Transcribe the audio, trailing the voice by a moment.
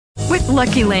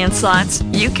Lucky Land Slots,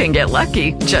 you can get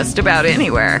lucky just about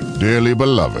anywhere. Dearly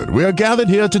beloved, we are gathered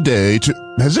here today to...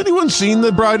 Has anyone seen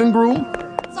the bride and groom?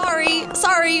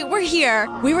 Sorry, we're here.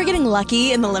 We were getting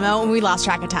lucky in the limo and we lost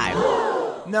track of time.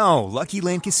 No, Lucky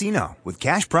Land Casino, with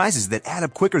cash prizes that add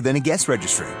up quicker than a guest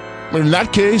registry. In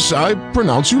that case, I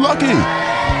pronounce you lucky.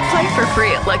 Play for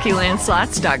free at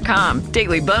LuckyLandSlots.com.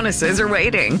 Daily bonuses are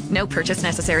waiting. No purchase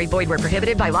necessary. Void where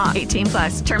prohibited by law. 18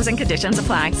 plus. Terms and conditions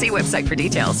apply. See website for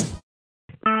details.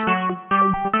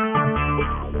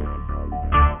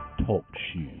 Talk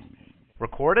shoes.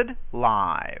 Recorded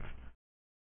live.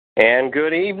 And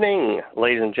good evening,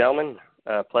 ladies and gentlemen.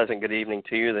 Pleasant good evening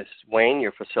to you. This is Wayne,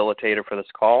 your facilitator for this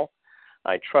call.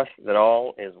 I trust that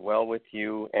all is well with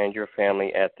you and your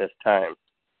family at this time.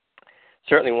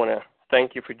 Certainly want to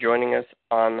thank you for joining us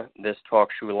on this talk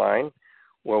show line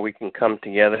where we can come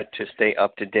together to stay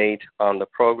up to date on the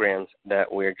programs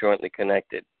that we're jointly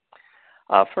connected.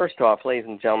 First off, ladies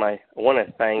and gentlemen, I want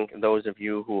to thank those of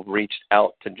you who have reached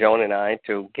out to Joan and I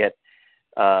to get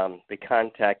the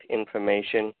contact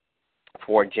information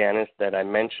for Janice that I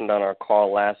mentioned on our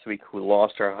call last week, who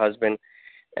lost her husband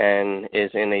and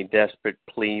is in a desperate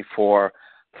plea for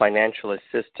financial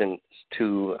assistance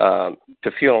to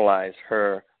funeralize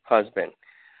her husband.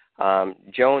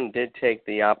 Joan did take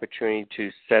the opportunity to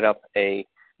set up a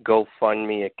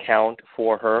GoFundMe account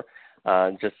for her,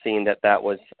 just seeing that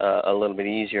was a little bit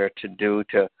easier to do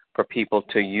for people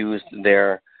to use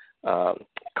their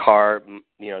card,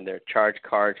 their charge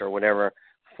cards or whatever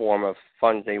form of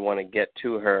funds they want to get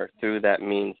to her through that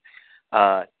means.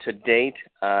 To date,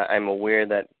 I'm aware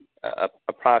that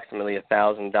approximately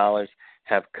 $1,000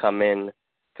 have come in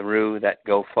through that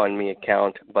GoFundMe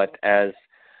account, but as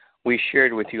we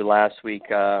shared with you last week,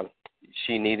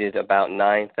 she needed about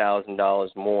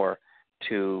 $9,000 more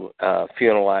to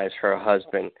funeralize her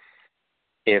husband.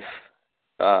 If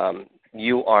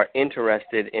you are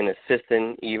interested in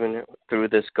assisting even through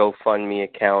this GoFundMe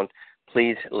account,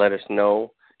 please let us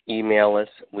know. Email us.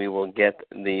 We will get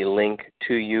the link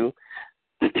to you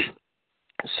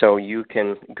so you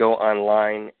can go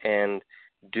online and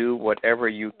do whatever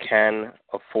you can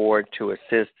afford to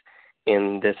assist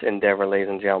in this endeavor, ladies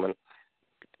and gentlemen.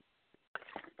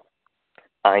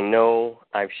 I know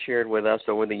I've shared with us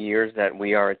over the years that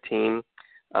we are a team.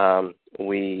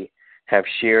 We have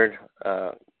shared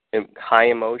high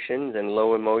emotions and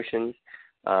low emotions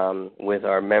with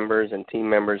our members and team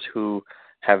members who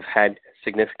have had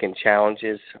significant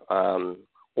challenges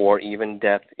or even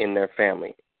death in their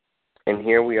family. And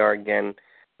here we are again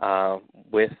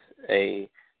with a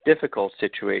difficult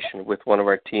situation with one of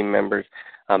our team members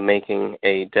making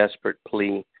a desperate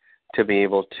plea to be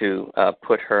able to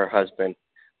put her husband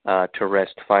to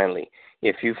rest finally.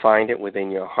 If you find it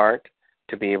within your heart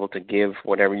to be able to give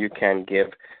whatever you can give,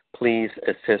 please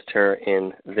assist her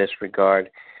in this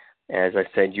regard. As I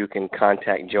said, you can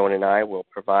contact Joan and I. We'll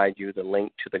provide you the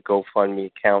link to the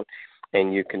GoFundMe account,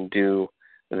 and you can do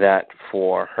that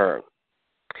for her.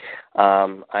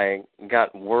 I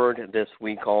got word this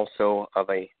week also of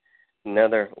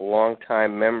another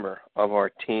longtime member of our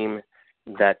team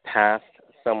that passed,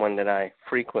 someone that I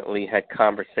frequently had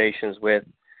conversations with.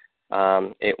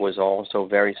 It was also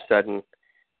very sudden.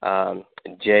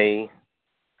 Jay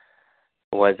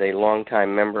was a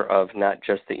longtime member of not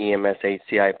just the EMS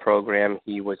HCI program.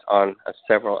 He was on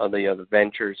several of the other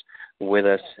ventures with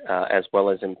us, as well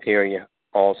as Imperia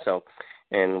also.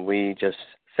 And we just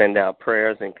send out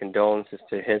prayers and condolences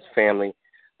to his family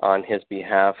on his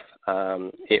behalf.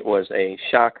 It was a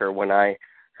shocker when I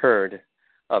heard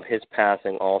of his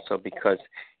passing also, because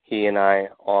he and I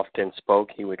often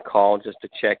spoke. He would call just to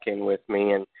check in with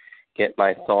me and get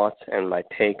my thoughts and my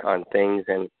take on things,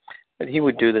 but he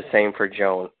would do the same for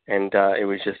Joan. And it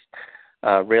was just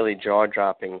really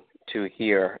jaw-dropping to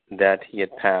hear that he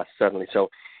had passed suddenly. So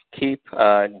keep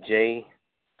Jay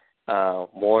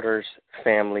Waters'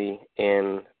 family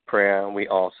in prayer. We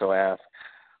also ask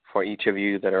for each of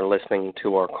you that are listening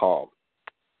to our call.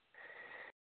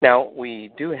 Now,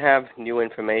 we do have new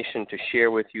information to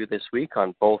share with you this week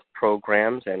on both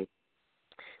programs, and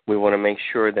we want to make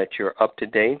sure that you're up to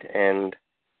date and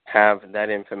have that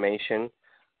information.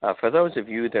 For those of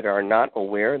you that are not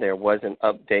aware, there was an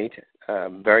update, a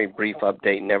very brief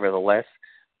update nevertheless,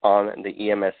 on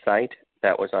the EMS site.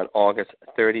 That was on August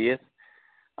 30th.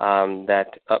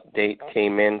 That update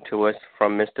came in to us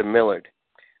from Mr. Millard.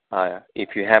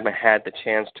 If you haven't had the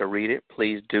chance to read it,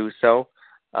 please do so.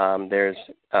 There's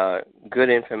good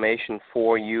information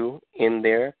for you in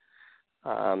there.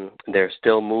 They're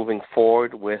still moving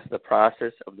forward with the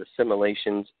process of the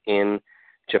simulations in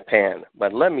Japan.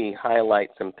 But let me highlight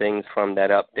some things from that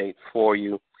update for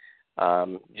you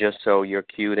just so you're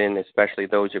cued in, especially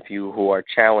those of you who are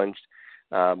challenged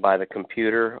by the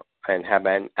computer and have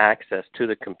access to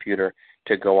the computer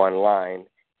to go online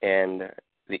and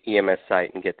the EMS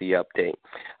site and get the update.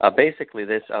 Basically,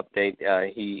 this update,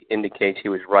 he indicates he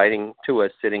was writing to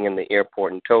us sitting in the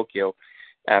airport in Tokyo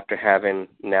after having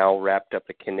now wrapped up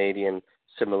the Canadian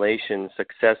simulation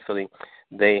successfully.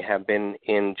 They have been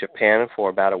in Japan for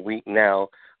about a week now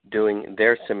doing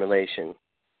their simulation.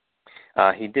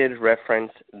 He did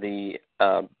reference the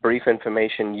brief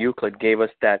information Euclid gave us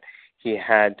that he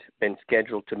had been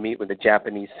scheduled to meet with the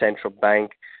Japanese Central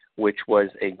Bank, which was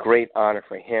a great honor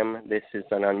for him. This is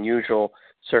an unusual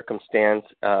circumstance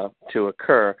to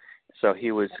occur, so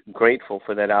he was grateful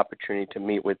for that opportunity to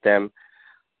meet with them.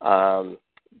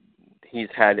 He's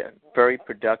had very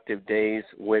productive days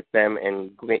with them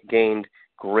and gained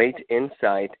great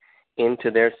insight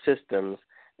into their systems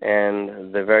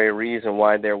and the very reason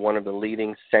why they're one of the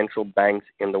leading central banks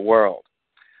in the world.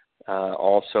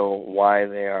 Also, why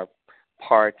they are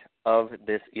part of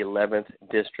this 11th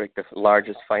district, the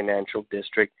largest financial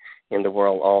district in the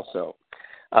world also.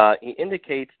 He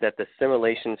indicates that the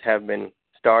simulations have been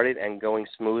started and going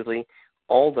smoothly,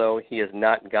 although he has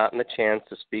not gotten the chance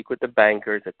to speak with the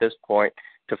bankers at this point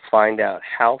to find out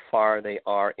how far they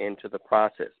are into the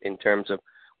process in terms of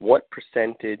what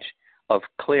percentage of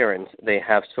clearance they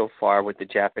have so far with the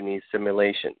Japanese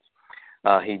simulations.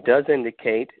 He does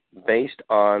indicate, based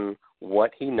on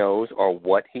what he knows or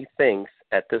what he thinks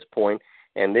at this point,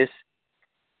 and this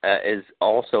is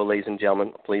also, ladies and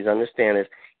gentlemen, please understand this,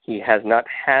 he has not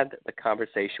had the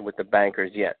conversation with the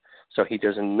bankers yet, so he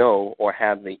doesn't know or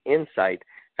have the insight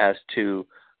as to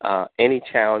any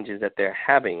challenges that they're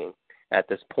having at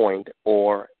this point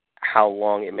or how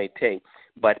long it may take.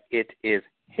 But it is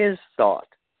his thought,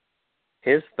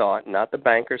 not the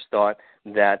banker's thought,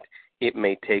 that it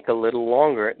may take a little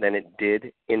longer than it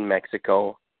did in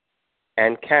Mexico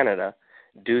and Canada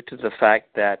due to the fact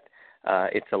that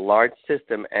it's a large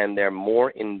system and there are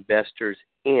more investors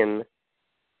in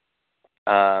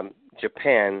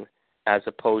Japan as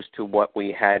opposed to what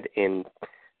we had in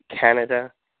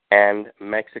Canada and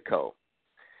Mexico.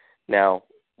 Now,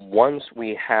 once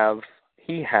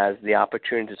he has the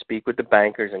opportunity to speak with the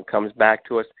bankers and comes back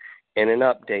to us in an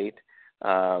update,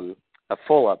 a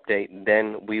full update,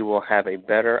 then we will have a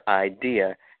better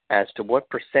idea as to what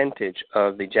percentage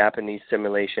of the Japanese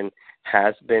simulation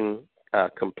has been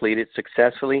completed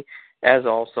successfully, as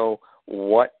also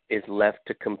what is left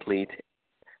to complete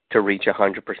to reach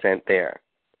 100% there.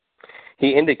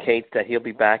 He indicates that he'll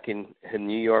be back in the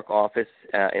New York office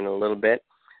in a little bit.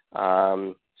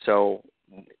 So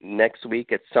next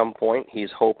week at some point, he's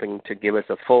hoping to give us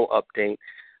a full update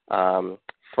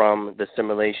from the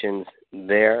simulations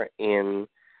there in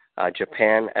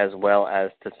Japan, as well as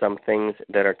to some things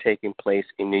that are taking place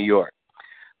in New York.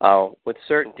 With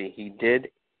certainty, he did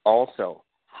also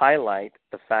highlight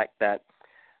the fact that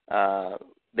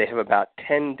they have about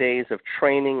 10 days of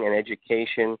training and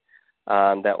education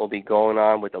that will be going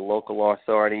on with the local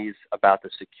authorities about the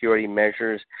security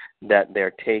measures that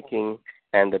they're taking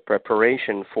and the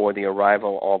preparation for the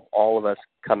arrival of all of us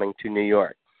coming to New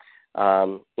York.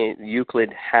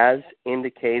 Euclid has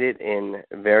indicated in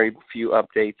very few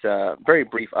updates, very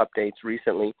brief updates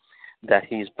recently, that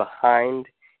he's behind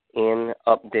in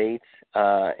updates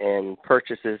and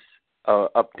purchases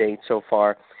updates so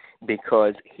far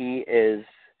because he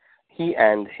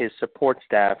and his support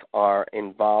staff are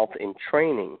involved in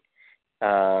training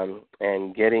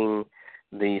and getting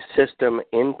the system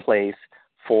in place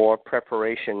for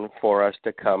preparation for us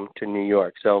to come to New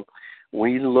York. So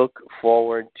we look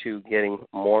forward to getting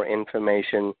more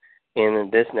information in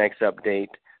this next update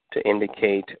to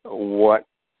indicate what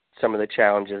some of the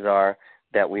challenges are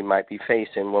that we might be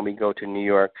facing when we go to New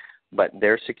York. But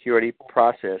their security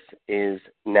process is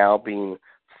now being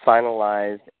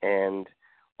finalized and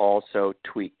also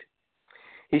tweaked.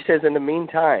 He says, in the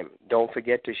meantime, don't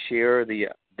forget to share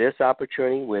this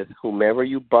opportunity with whomever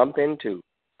you bump into,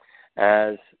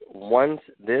 as once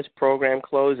this program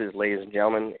closes, ladies and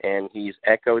gentlemen, and he's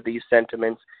echoed these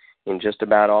sentiments in just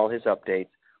about all his updates,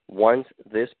 once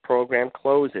this program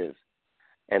closes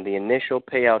and the initial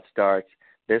payout starts,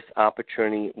 this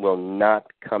opportunity will not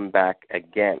come back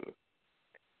again.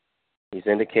 He's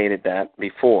indicated that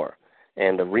before,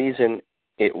 and the reason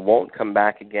it won't come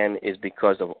back again is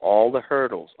because of all the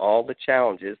hurdles, all the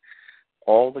challenges,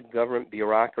 all the government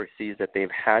bureaucracies that they've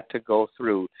had to go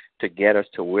through to get us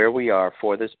to where we are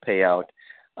for this payout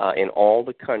in all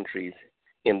the countries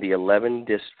in the 11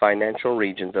 financial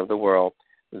regions of the world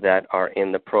that are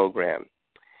in the program.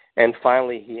 And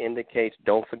finally, he indicates,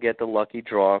 don't forget the lucky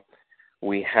draw.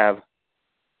 We have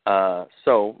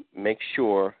So make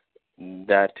sure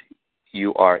that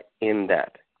you are in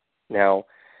that. Now,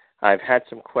 I've had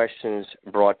some questions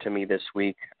brought to me this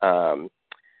week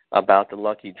about the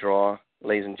lucky draw,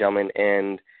 ladies and gentlemen,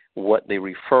 and what the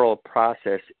referral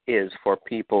process is for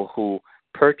people who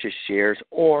purchase shares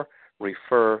or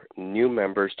refer new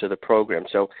members to the program.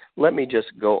 So let me just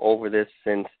go over this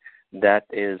since that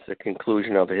is the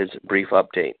conclusion of his brief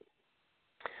update.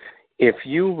 If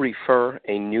you refer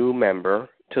a new member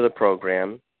to the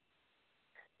program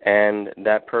and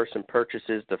that person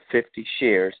purchases the 50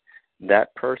 shares,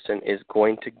 that person is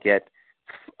going to get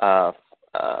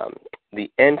the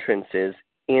entrances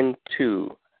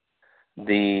into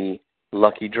the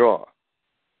lucky draw.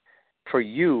 For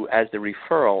you, as the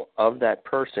referral of that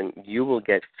person, you will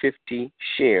get 50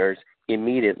 shares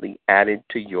immediately added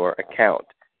to your account.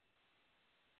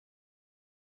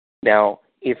 Now,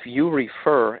 if you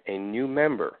refer a new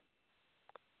member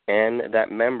and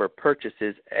that member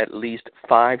purchases at least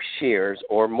 5 shares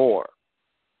or more,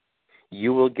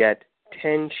 you will get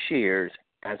 10 shares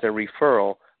as a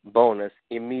referral bonus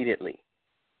immediately.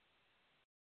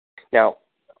 Now,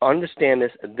 understand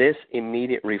this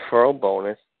immediate referral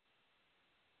bonus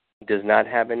does not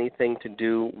have anything to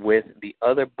do with the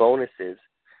other bonuses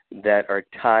that are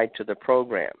tied to the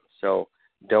program. So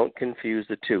don't confuse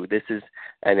the two. This is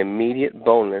an immediate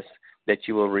bonus that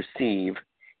you will receive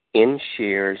in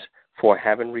shares for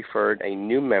having referred a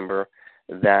new member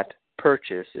that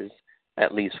purchases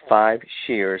at least 5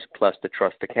 shares plus the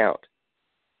trust account.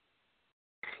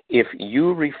 If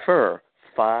you refer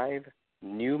 5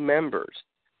 new members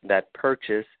that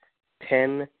purchase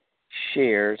 10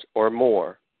 shares or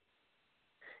more,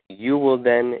 you will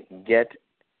then get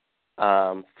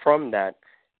from that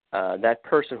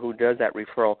person who does that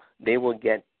referral, they will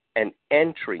get an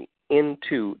entry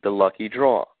into the lucky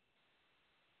draw.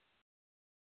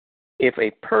 If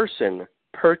a person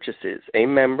purchases, a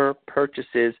member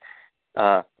purchases,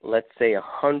 let's say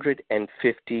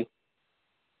 150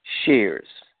 shares,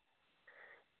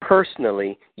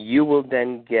 personally, you will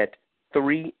then get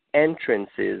 3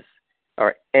 entrances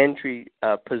or entry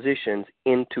positions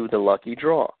into the lucky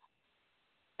draw.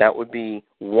 That would be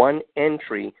 1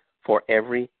 entry for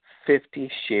every 50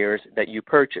 shares that you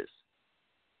purchase.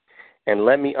 And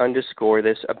let me underscore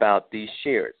this about these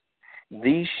shares.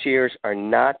 These shares are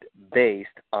not based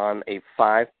on a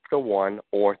 5-to-1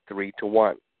 or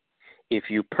 3-to-1. If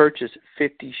you purchase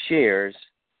 50 shares,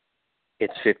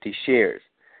 it's 50 shares,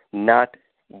 not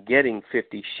getting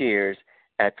 50 shares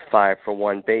at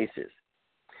 5-for-1 basis.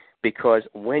 Because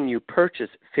when you purchase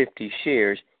 50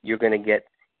 shares, you're going to get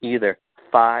either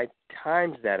 5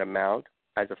 times that amount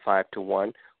as a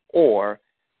 5-to-1 or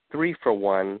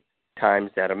 3-for-1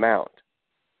 times that amount.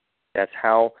 That's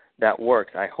how that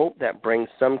works. I hope that brings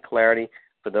some clarity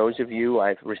for those of you.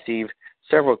 I've received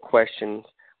several questions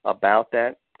about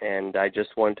that, and I just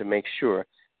wanted to make sure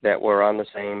that we're on the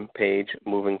same page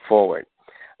moving forward.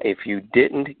 If you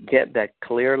didn't get that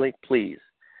clearly, please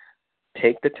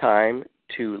take the time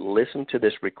to listen to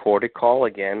this recorded call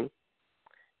again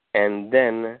and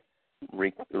then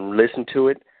listen to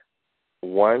it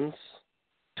once,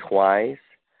 twice,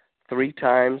 3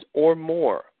 times, or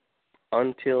more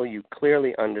until you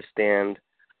clearly understand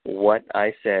what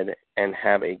I said and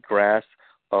have a grasp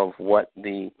of what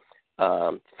the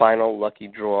final lucky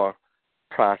draw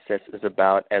process is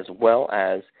about, as well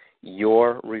as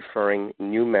your referring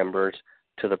new members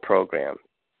to the program.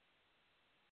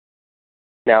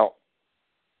 Now,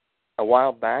 a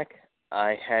while back,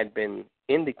 I had been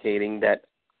indicating that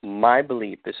my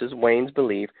belief, this is Wayne's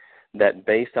belief, that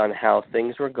based on how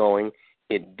things were going,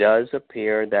 it does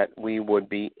appear that we would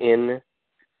be in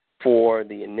for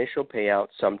the initial payout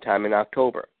sometime in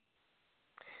October.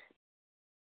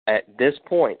 At this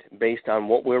point, based on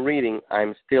what we're reading,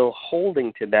 I'm still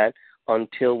holding to that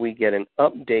until we get an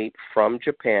update from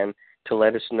Japan to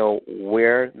let us know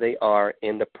where they are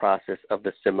in the process of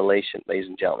the simulation, ladies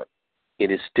and gentlemen. It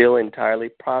is still entirely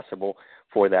possible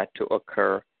for that to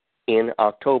occur in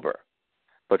October.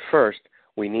 But first,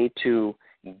 we need to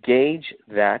gauge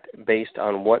that based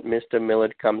on what Mr.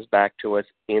 Millard comes back to us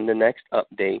in the next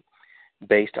update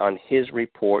based on his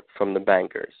report from the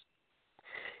bankers.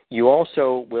 You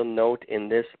also will note in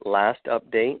this last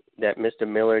update that Mr.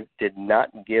 Millard did not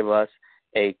give us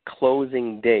a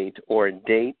closing date or a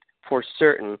date for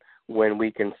certain when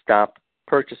we can stop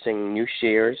purchasing new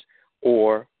shares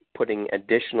or putting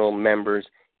additional members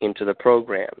into the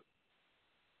program.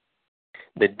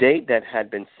 The date that had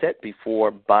been set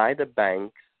before by the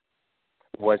banks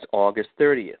was August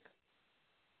 30th.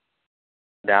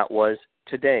 That was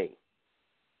today.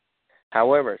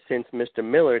 However, since Mr.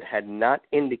 Millard had not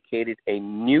indicated a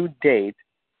new date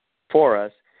for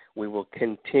us, we will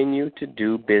continue to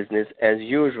do business as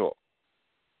usual.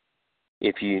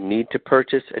 If you need to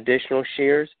purchase additional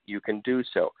shares, you can do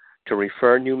so. To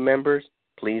refer new members,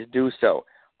 please do so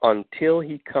until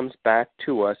he comes back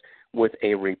to us with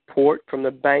a report from the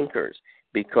bankers,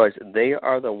 because they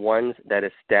are the ones that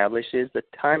establishes the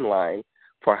timeline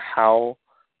for how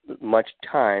much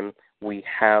time we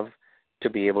have to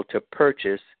be able to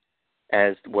purchase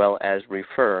as well as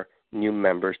refer new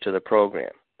members to the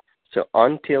program. So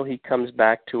until he comes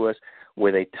back to us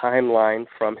with a timeline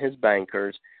from his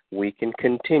bankers, we can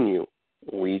continue.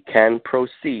 We can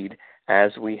proceed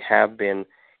as we have been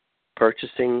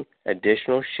purchasing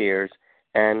additional shares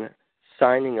and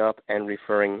signing up and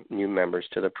referring new members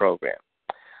to the program.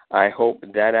 I hope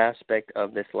that aspect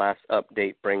of this last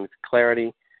update brings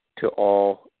clarity to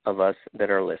all of us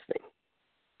that are listening.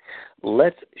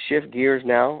 Let's shift gears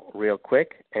now real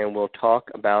quick, and we'll talk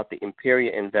about the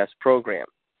Imperia Invest program.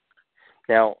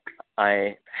 Now,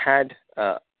 I had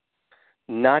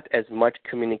not as much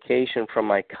communication from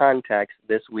my contacts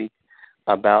this week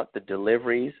about the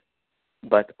deliveries,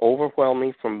 but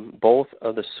overwhelmingly from both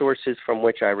of the sources from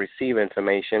which I receive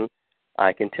information,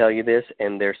 I can tell you this,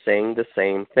 and they're saying the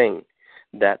same thing,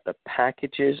 that the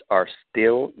packages are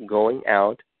still going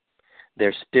out.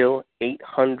 There's still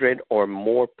 800 or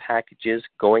more packages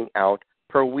going out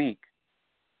per week.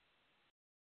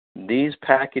 These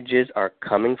packages are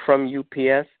coming from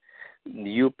UPS.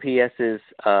 UPS's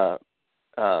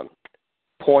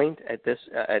point at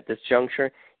this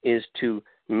juncture is to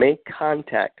make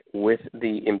contact with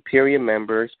the Imperia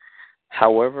members,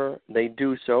 however they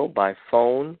do so, by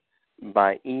phone,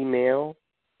 by email.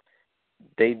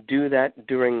 They do that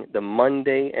during the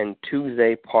Monday and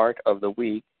Tuesday part of the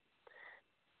week.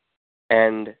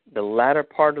 And the latter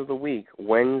part of the week,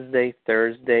 Wednesday,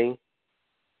 Thursday,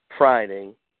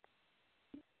 Friday,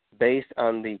 based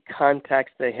on the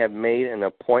contacts they have made and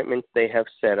appointments they have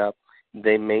set up,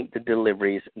 they make the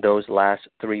deliveries those last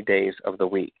 3 days of the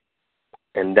week.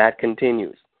 And that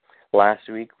continues. Last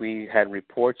week we had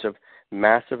reports of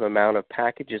massive amount of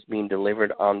packages being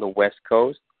delivered on the West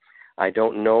Coast. I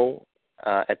don't know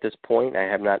at this point. I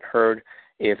have not heard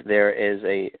if there is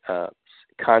a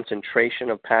concentration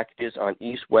of packages on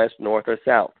east, west, north, or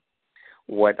south.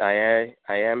 What I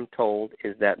am told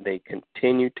is that they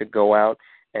continue to go out,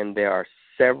 and there are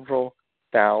several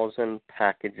thousand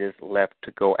packages left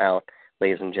to go out,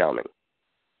 ladies and gentlemen.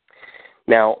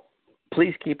 Now,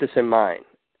 please keep this in mind.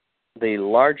 The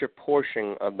larger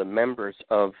portion of the members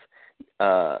of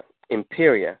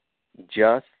Imperia,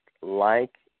 just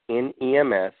like in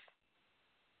EMS,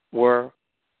 were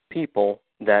people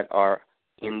that are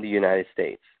in the United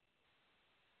States.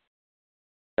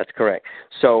 That's correct.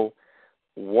 So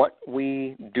what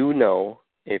we do know,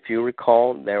 if you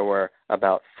recall, there were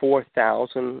about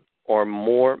 4,000 or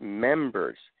more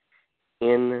members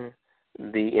in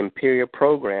the Imperia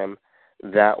program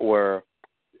that were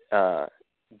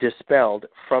dispelled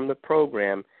from the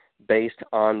program based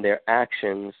on their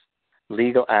actions,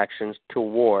 legal actions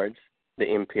towards the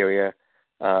Imperia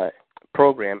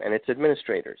program and its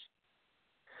administrators.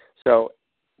 So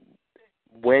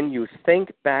when you think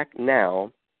back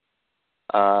now,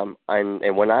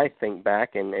 and when I think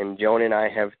back, and Joan and I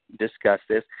have discussed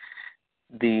this,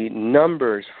 the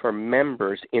numbers for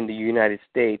members in the United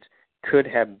States could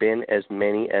have been as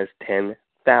many as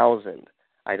 10,000.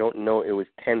 I don't know it was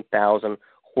 10,000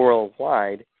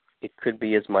 worldwide. It could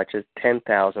be as much as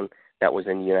 10,000 that was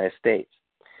in the United States.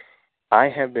 I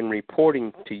have been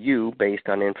reporting to you based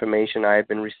on information I have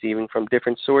been receiving from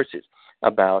different sources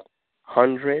about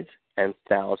hundreds and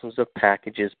thousands of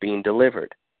packages being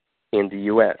delivered in the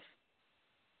U.S.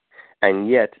 And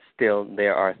yet still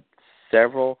there are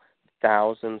several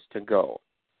thousands to go.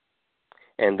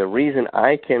 And the reason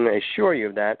I can assure you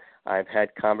of that, I've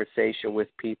had conversation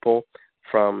with people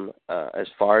from as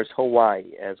far as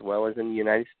Hawaii as well as in the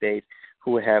United States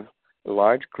who have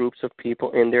large groups of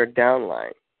people in their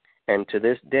downline. And to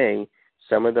this day,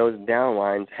 some of those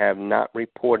downlines have not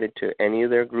reported to any of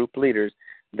their group leaders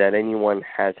that anyone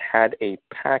has had a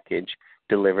package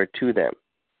delivered to them.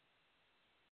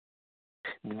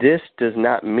 This does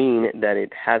not mean that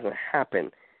it hasn't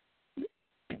happened.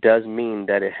 It does mean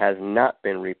that it has not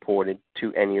been reported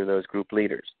to any of those group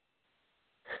leaders.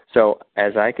 So,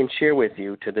 as I can share with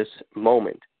you to this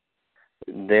moment,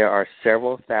 there are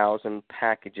several thousand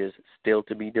packages still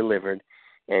to be delivered,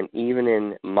 and even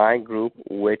in my group,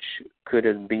 which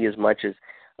could be as much as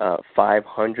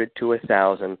 500 to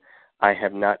 1,000, I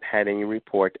have not had any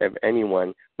report of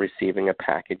anyone receiving a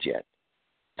package yet.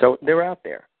 So they're out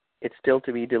there. It's still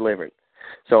to be delivered.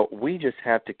 So we just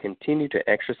have to continue to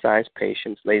exercise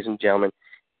patience, ladies and gentlemen,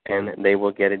 and they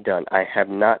will get it done. I have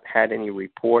not had any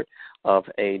report of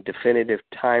a definitive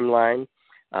timeline.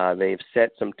 They've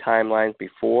set some timelines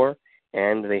before,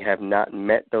 and they have not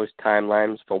met those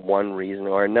timelines for one reason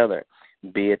or another,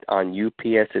 be it on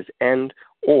UPS's end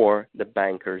or the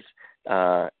bankers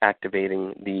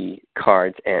activating the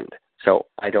card's end. So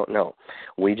I don't know.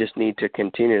 We just need to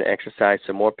continue to exercise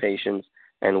some more patience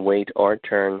and wait our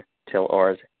turn till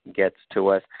ours gets to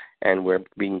us, and we're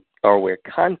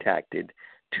contacted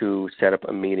to set up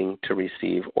a meeting to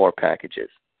receive our packages.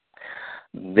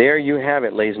 There you have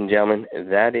it, ladies and gentlemen.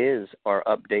 That is our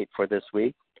update for this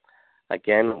week.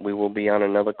 Again, we will be on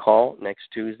another call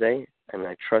next Tuesday, and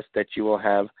I trust that you will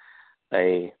have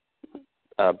a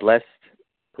blessed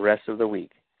rest of the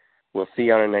week. We'll see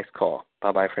you on our next call.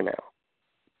 Bye-bye for now.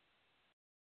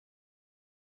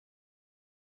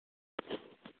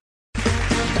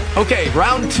 Okay,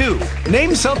 round two.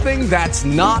 Name something that's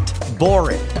not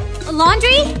boring. A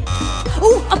laundry?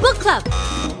 Ooh, a book club.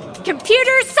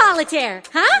 Computer solitaire,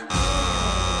 huh?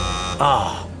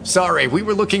 Ah, sorry, we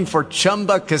were looking for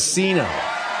Chumba Casino.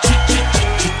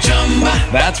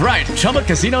 That's right,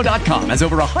 ChumbaCasino.com has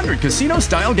over 100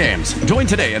 casino-style games. Join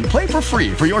today and play for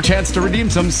free for your chance to redeem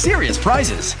some serious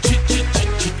prizes.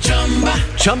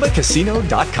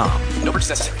 ChumbaCasino.com. No purchase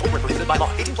necessary. Void where prohibited by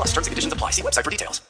law. 18+ terms and conditions apply. See website for details.